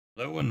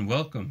Hello and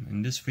welcome.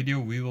 In this video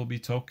we will be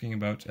talking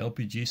about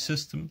LPG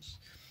systems,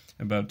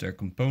 about their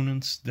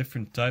components,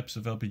 different types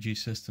of LPG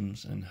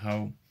systems, and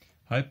how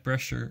high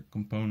pressure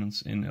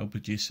components in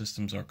LPG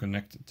systems are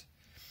connected.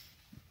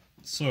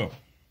 So,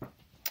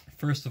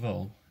 first of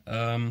all,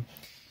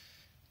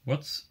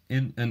 what's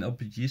in an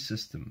LPG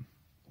system?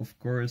 Of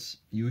course,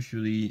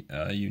 usually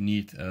you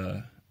need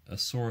a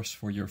source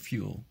for your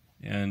fuel,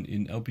 and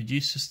in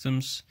LPG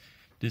systems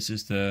this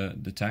is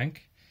the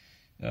tank.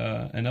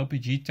 An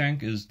LPG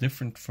tank is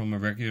different from a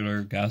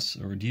regular gas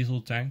or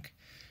diesel tank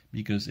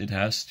because it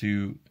has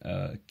to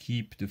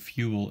keep the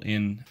fuel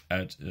in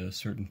at a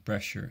certain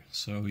pressure,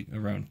 so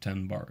around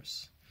 10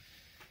 bars.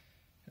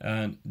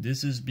 And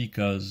this is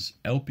because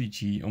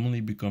LPG only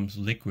becomes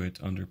liquid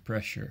under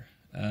pressure,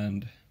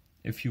 and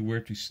if you were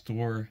to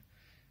store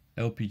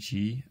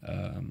LPG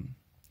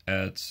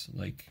at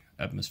like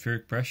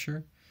atmospheric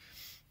pressure,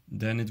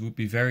 then it would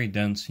be very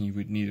dense and you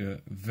would need a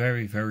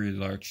very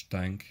large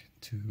tank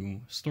to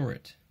store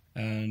it.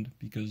 And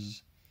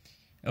because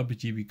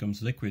LPG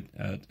becomes liquid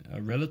at a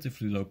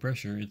relatively low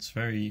pressure, it's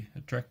very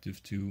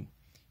attractive to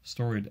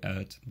store it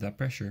at that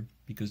pressure,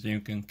 because then you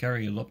can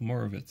carry a lot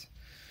more of it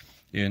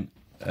in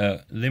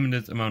a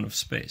limited amount of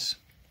space.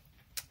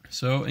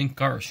 So in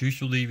cars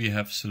usually we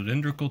have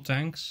cylindrical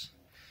tanks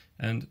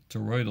and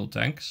toroidal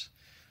tanks.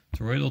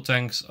 Toroidal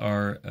tanks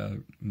are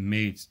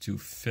made to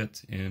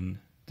fit in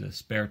the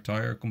spare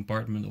tire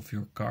compartment of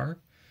your car,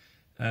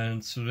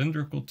 and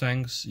cylindrical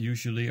tanks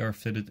usually are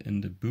fitted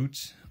in the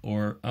boot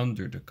or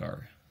under the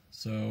car.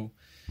 So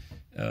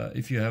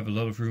if you have a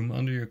lot of room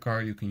under your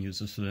car, you can use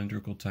a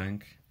cylindrical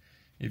tank.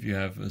 If you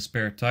have a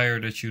spare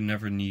tire that you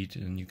never need,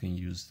 then you can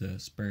use the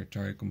spare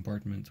tire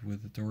compartment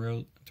with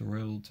the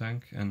toroidal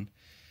tank. And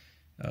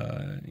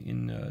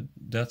in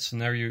that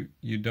scenario,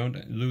 you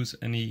don't lose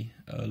any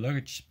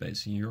luggage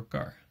space in your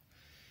car.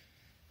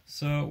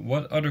 So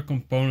what other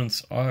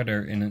components are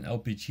there in an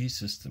LPG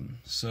system?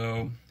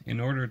 So in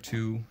order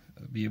to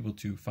be able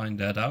to find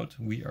that out,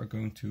 we are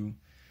going to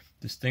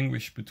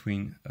distinguish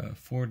between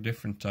 4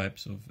 different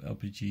types of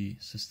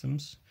LPG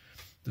systems.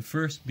 The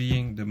first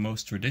being the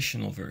most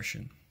traditional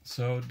version.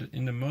 So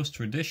in the most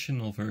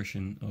traditional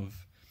version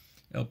of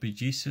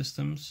LPG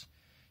systems,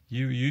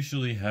 you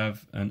usually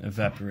have an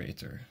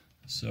evaporator.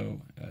 So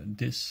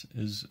this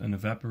is an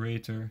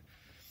evaporator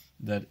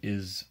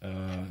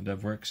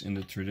that works in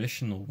the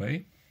traditional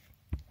way.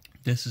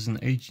 This is an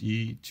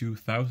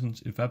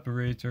HE2000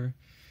 evaporator.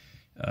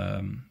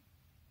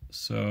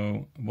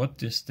 So what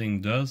this thing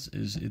does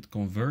is it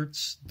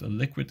converts the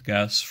liquid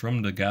gas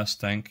from the gas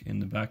tank in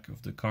the back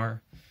of the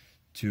car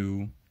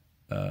to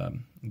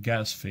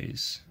gas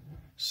phase.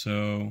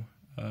 So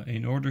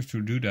in order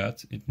to do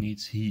that, it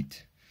needs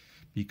heat,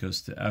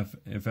 because the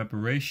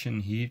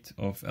evaporation heat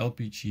of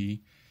LPG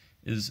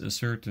is a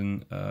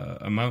certain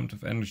amount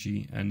of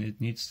energy, and it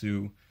needs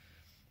to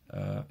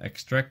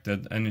extract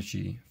that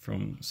energy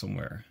from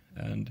somewhere.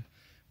 And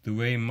the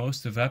way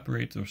most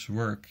evaporators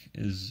work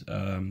is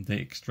they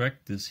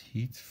extract this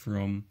heat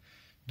from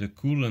the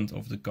coolant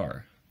of the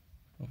car,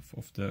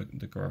 of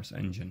the car's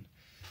engine.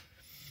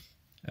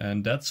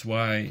 And that's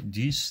why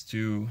these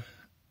 2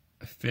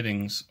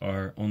 fittings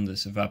are on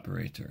this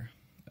evaporator.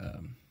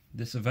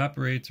 This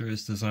evaporator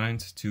is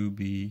designed to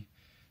be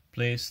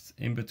placed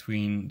in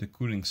between the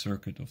cooling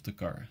circuit of the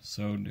car.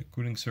 So the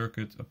cooling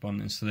circuit upon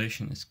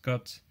installation is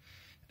cut,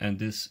 and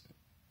this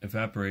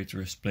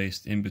evaporator is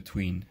placed in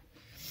between.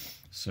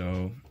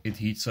 So it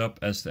heats up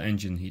as the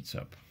engine heats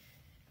up.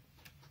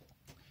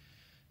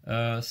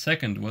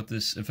 Second, what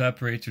this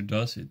evaporator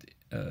does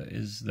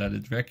is that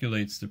it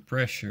regulates the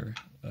pressure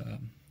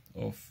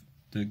of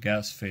the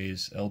gas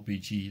phase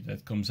LPG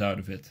that comes out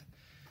of it.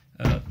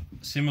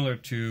 Similar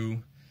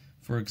to,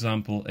 for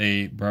example,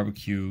 a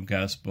barbecue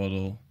gas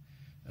bottle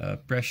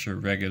pressure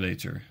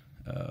regulator.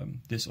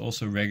 This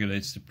also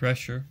regulates the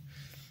pressure,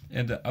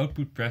 and the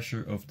output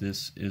pressure of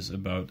this is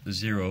about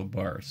 0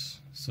 bars.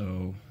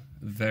 So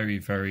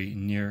very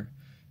near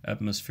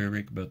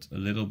atmospheric, but a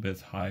little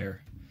bit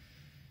higher.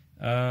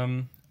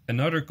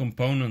 Another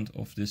component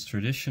of this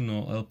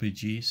traditional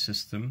LPG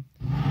system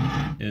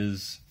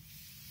is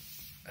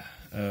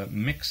a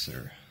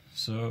mixer.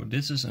 So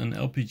this is an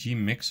LPG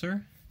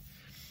mixer.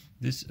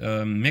 This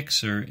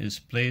mixer is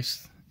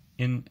placed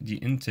in the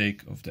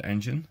intake of the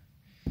engine.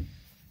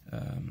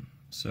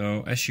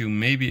 So as you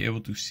may be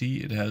able to see,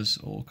 it has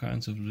all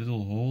kinds of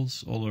little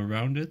holes all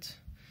around it.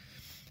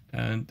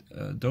 And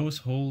those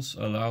holes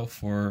allow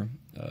for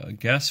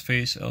gas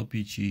phase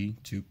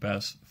LPG to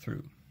pass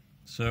through.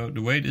 So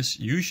the way this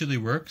usually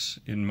works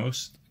in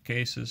most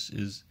cases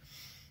is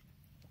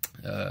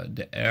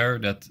the air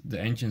that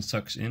the engine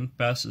sucks in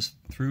passes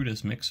through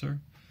this mixer,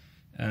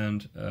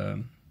 and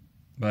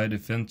by the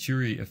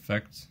Venturi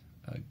effect,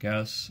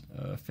 gas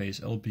phase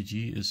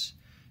LPG is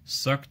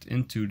sucked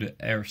into the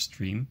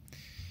airstream,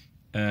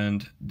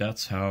 and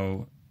that's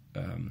how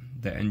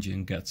the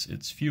engine gets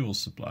its fuel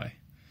supply.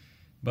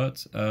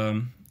 But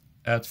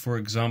at, for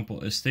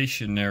example, a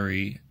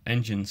stationary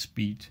engine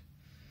speed,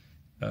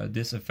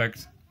 this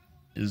effect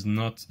is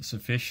not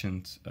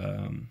sufficient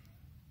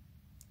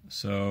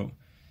So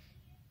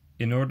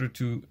in order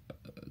to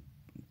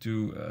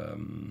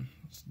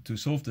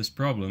solve this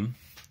problem,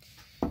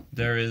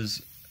 there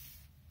is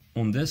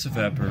on this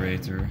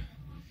evaporator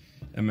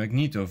a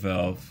magneto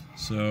valve.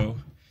 So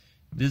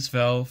this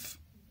valve,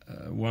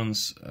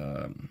 once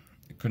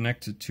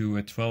connected to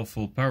a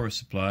 12-volt power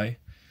supply,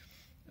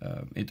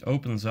 it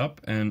opens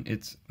up and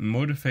it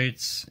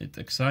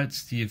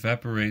excites the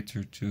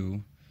evaporator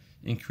to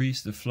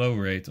increase the flow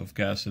rate of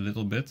gas a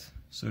little bit,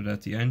 so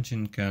that the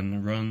engine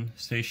can run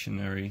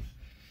stationary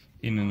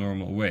in a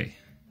normal way.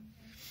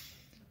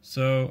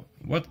 So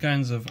what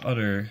kinds of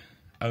other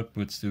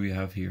outputs do we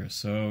have here?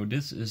 So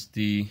this is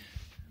the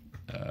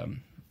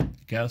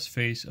gas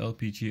phase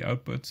LPG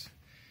output.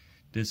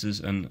 This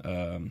is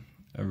a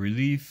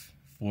relief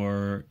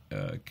for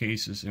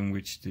cases in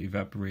which the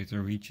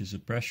evaporator reaches a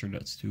pressure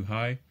that's too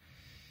high.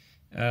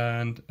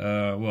 And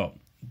well,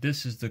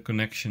 this is the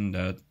connection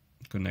that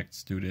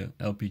connects to the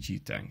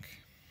LPG tank.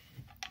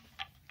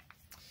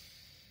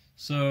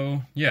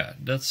 So yeah,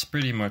 that's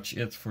pretty much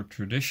it for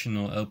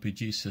traditional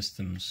LPG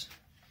systems.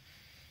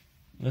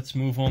 Let's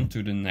move on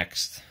to the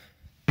next.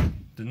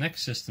 The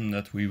next system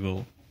that we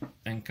will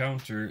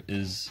encounter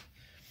is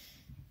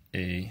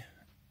a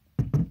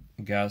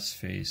gas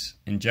phase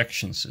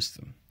injection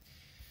system.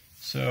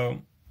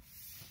 So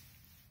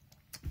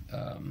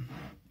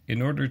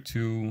in order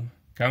to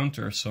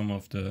counter some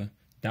of the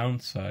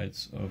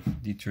downsides of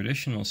the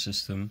traditional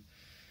system,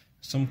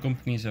 some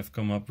companies have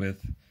come up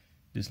with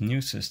this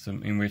new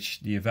system in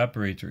which the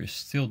evaporator is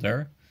still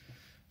there,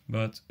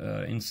 but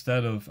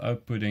instead of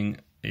outputting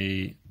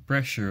a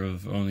pressure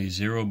of only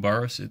 0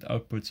 bars, it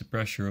outputs a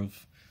pressure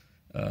of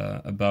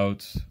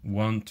about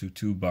 1 to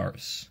 2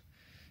 bars.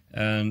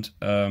 And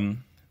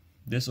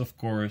this, of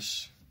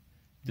course,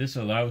 this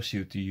allows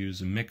you to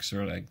use a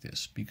mixer like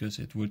this, because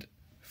it would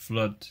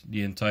flood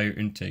the entire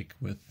intake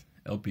with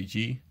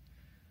LPG,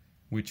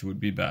 which would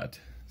be bad.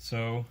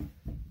 So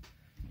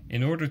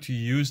in order to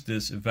use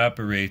this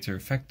evaporator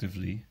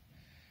effectively,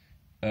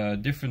 a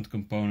different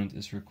component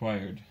is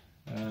required.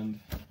 And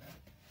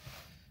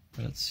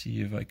let's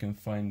see if I can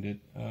find it.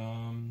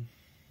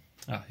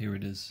 Here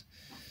it is.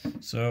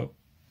 So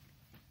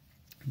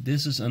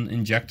this is an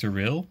injector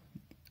rail.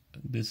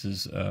 This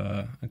is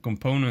a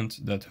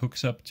component that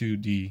hooks up to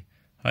the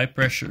high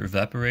pressure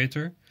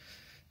evaporator,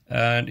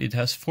 and it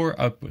has 4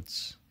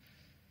 outputs.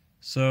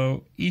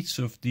 So each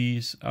of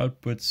these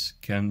outputs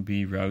can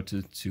be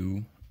routed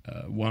to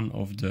one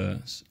of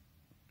the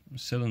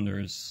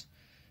cylinders,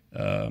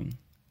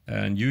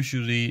 and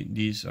usually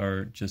these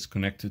are just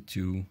connected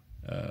to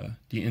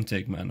the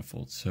intake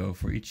manifold. So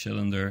for each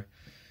cylinder,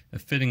 a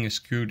fitting is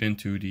screwed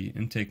into the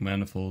intake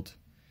manifold,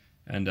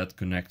 and that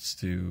connects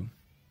to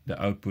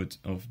the output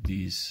of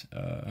these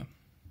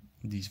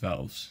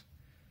valves.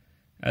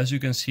 As you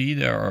can see,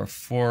 there are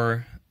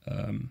 4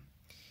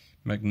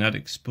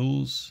 magnetic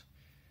spools,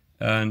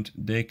 and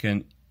they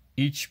can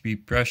each be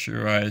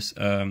pressurized.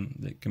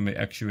 They can be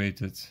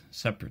actuated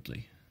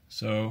separately.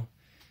 So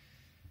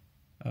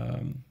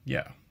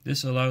yeah,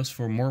 this allows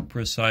for more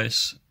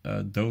precise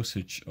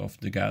dosage of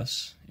the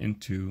gas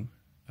into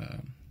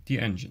the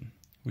engine,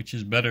 which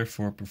is better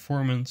for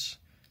performance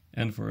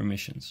and for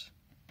emissions.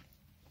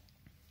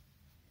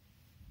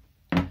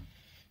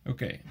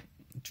 Okay,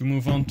 to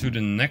move on to the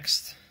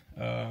next,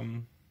 I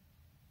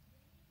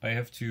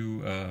have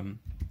to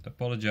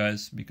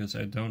apologize because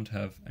I don't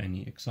have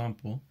any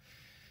example,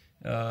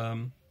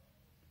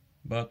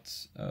 but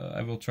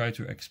I will try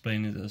to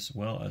explain it as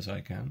well as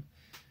I can.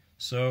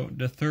 So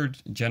the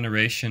 3rd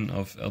generation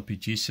of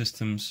LPG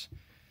systems,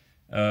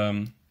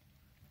 it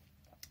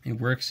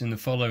works in the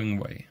following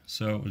way.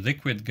 So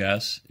liquid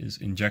gas is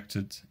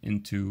injected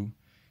into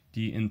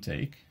the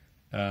intake,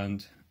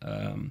 and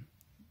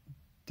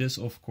this,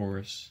 of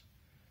course,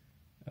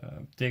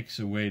 takes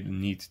away the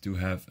need to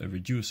have a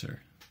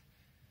reducer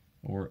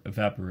or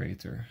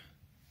evaporator,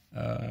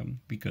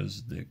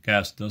 because the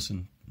gas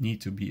doesn't need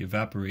to be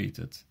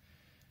evaporated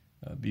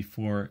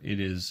before it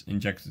is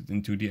injected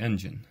into the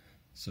engine.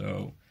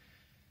 So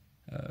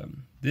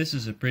this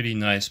is a pretty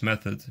nice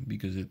method,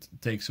 because it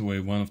takes away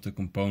one of the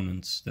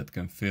components that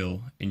can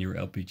fail in your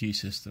LPG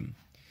system.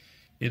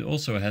 It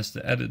also has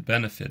the added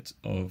benefit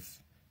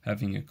of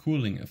having a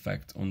cooling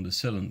effect on the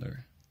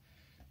cylinder,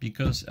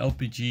 because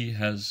LPG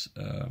has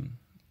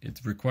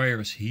it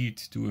requires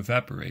heat to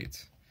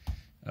evaporate.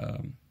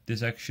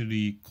 This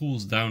actually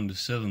cools down the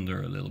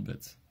cylinder a little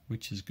bit,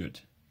 which is good,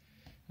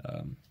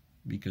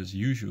 because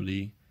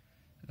usually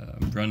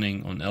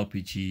running on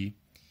LPG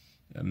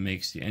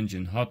makes the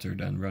engine hotter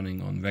than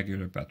running on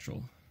regular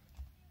petrol.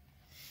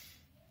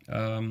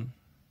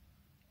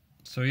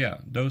 So yeah,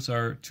 those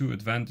are 2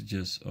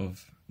 advantages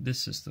of this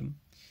system.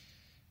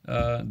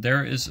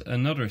 There is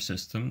another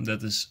system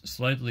that is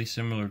slightly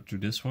similar to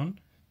this one,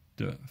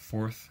 the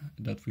 4th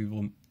that we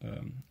will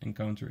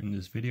encounter in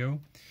this video,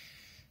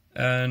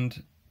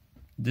 and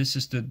this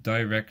is the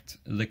direct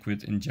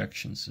liquid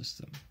injection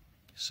system.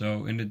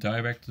 So in the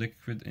direct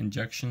liquid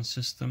injection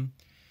system,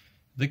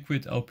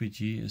 liquid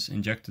LPG is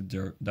injected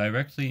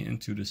directly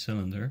into the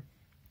cylinder,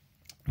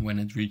 when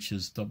it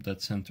reaches top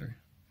dead center.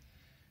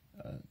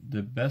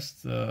 The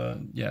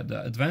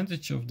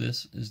advantage of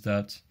this is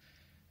that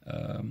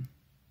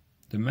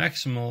the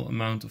maximal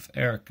amount of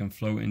air can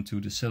flow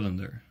into the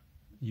cylinder.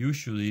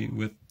 Usually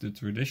with the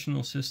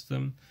traditional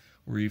system,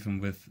 or even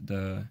with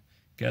the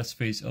gas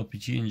phase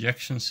LPG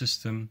injection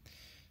system,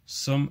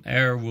 some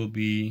air will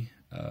be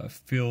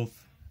filled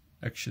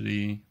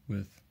actually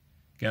with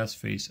gas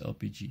phase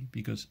LPG,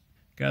 because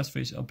gas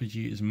phase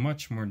LPG is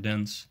much more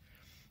dense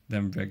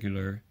than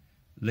regular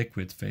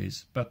liquid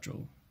phase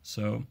petrol.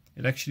 So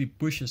it actually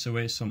pushes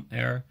away some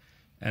air,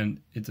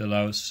 and it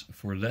allows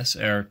for less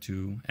air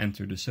to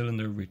enter the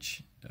cylinder,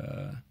 which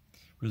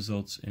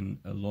results in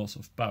a loss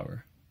of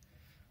power.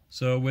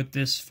 So with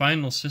this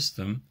final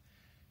system,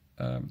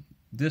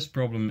 this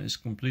problem is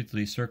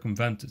completely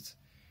circumvented,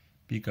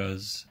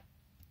 because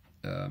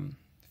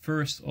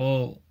first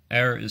all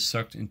air is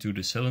sucked into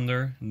the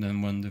cylinder, and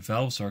then when the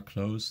valves are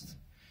closed,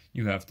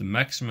 you have the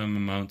maximum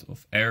amount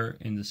of air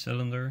in the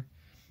cylinder,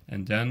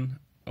 and then,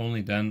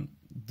 only then,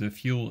 the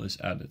fuel is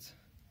added.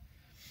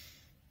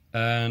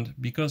 And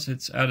because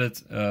it's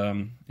added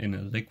in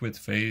a liquid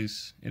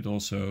phase, it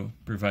also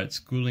provides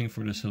cooling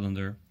for the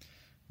cylinder,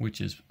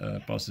 which is a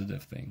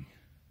positive thing.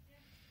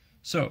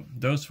 So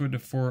those were the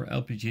 4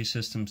 LPG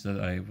systems that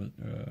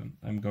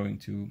I'm going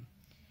to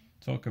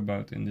talk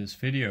about in this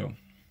video.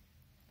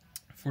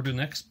 For the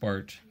next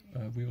part,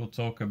 we will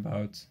talk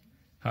about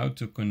how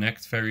to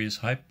connect various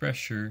high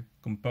pressure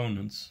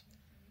components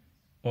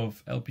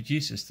of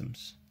LPG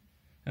systems.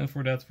 And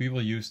for that we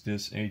will use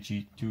this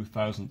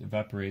AG2000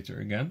 evaporator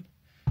again,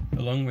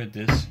 along with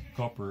this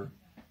copper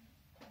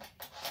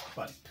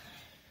pipe.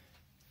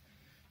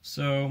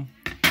 So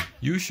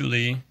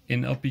usually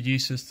in LPG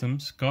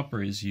systems,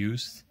 copper is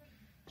used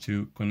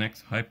to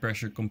connect high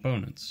pressure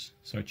components,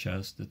 such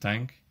as the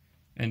tank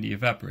and the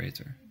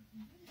evaporator.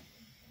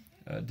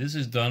 This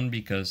is done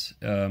because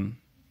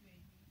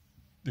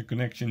the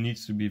connection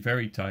needs to be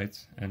very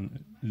tight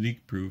and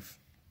leak proof,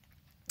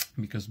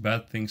 because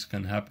bad things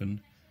can happen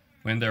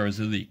when there is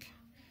a leak.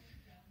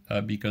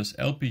 Because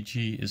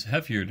LPG is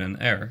heavier than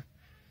air,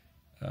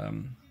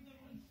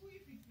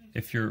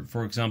 if you're,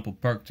 for example,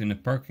 parked in a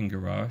parking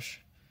garage,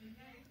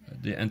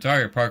 the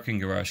entire parking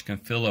garage can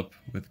fill up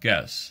with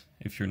gas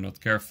if you're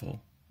not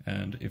careful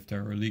and if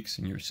there are leaks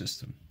in your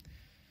system.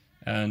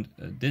 And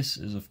this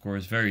is of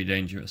course very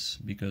dangerous,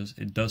 because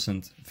it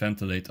doesn't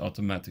ventilate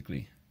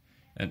automatically,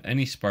 and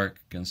any spark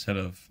can set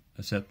off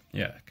a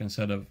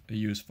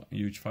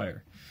huge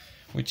fire,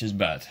 which is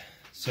bad.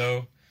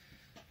 So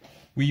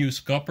we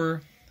use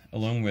copper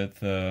along with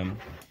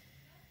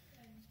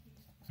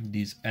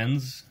these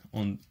ends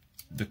on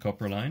the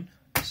copper line.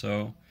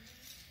 So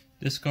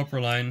this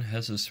copper line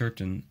has a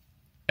certain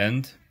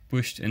end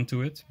pushed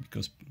into it,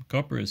 because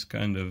copper is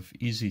kind of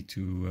easy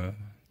to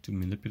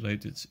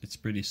manipulate. It's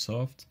pretty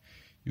soft.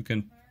 You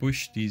can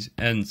push these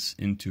ends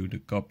into the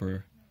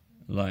copper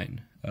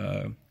line.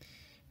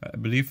 I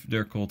believe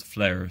they're called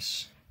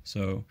flares.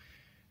 So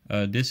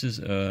this is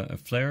a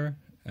flare,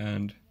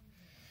 and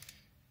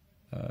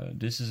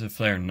this is a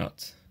flare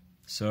nut.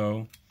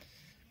 So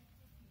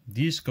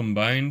these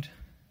combined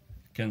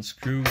can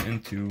screw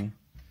into,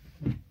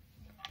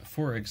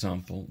 for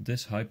example,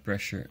 this high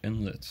pressure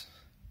inlet.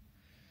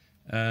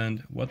 And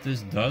what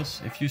this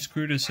does, if you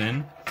screw this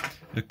in,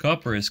 the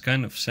copper is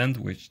kind of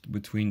sandwiched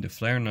between the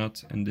flare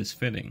nut and this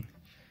fitting,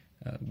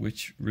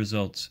 which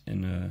results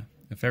in a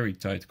very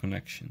tight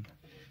connection.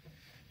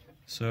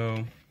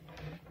 So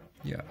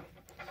yeah,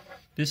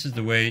 this is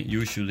the way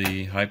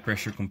usually high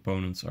pressure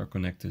components are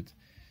connected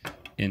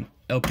in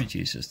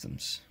LPG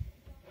systems.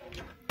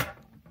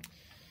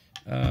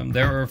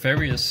 There are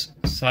various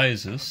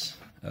sizes.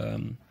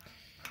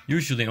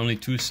 Usually only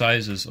 2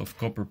 sizes of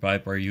copper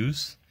pipe are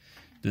used.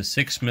 The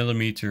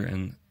 6mm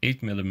and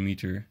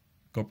 8mm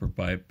copper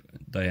pipe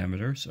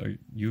diameters are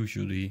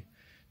usually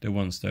the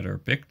ones that are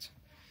picked.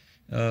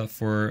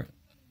 For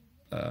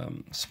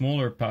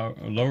lower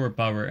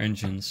power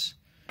engines,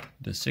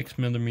 the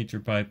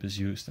 6mm pipe is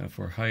used, and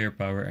for higher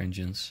power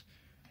engines,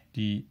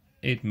 the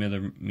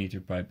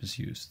 8mm pipe is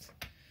used.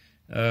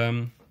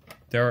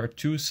 There are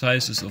 2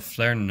 sizes of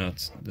flare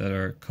nut that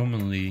are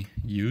commonly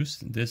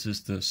used. This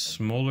is the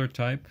smaller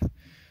type.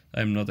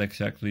 I'm not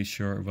exactly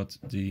sure what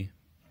the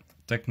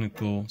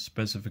technical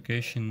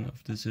specification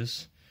of this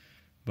is,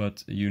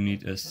 but you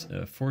need a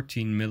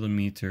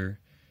 14mm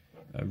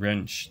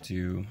wrench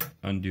to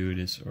undo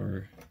this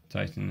or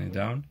tighten it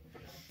down.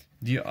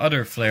 The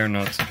other flare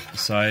nut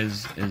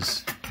size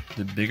is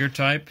the bigger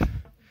type,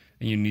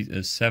 and you need a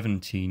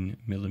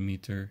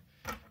 17mm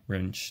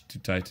wrench to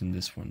tighten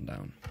this one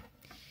down.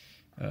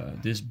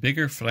 This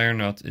bigger flare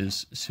nut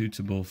is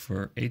suitable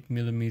for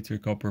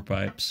 8mm copper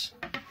pipes,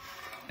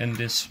 and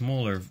this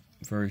smaller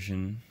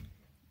version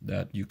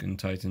that you can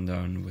tighten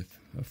down with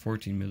a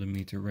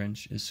 14mm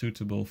wrench is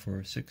suitable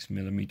for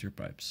 6mm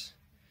pipes.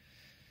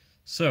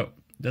 So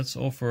that's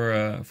all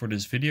for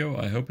this video.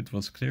 I hope it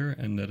was clear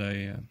and that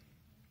I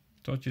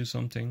taught you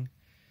something.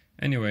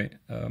 Anyway,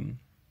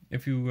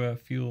 if you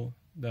feel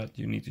that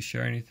you need to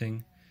share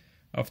anything,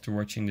 After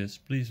watching this,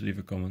 please leave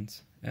a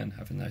comment and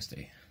have a nice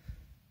day.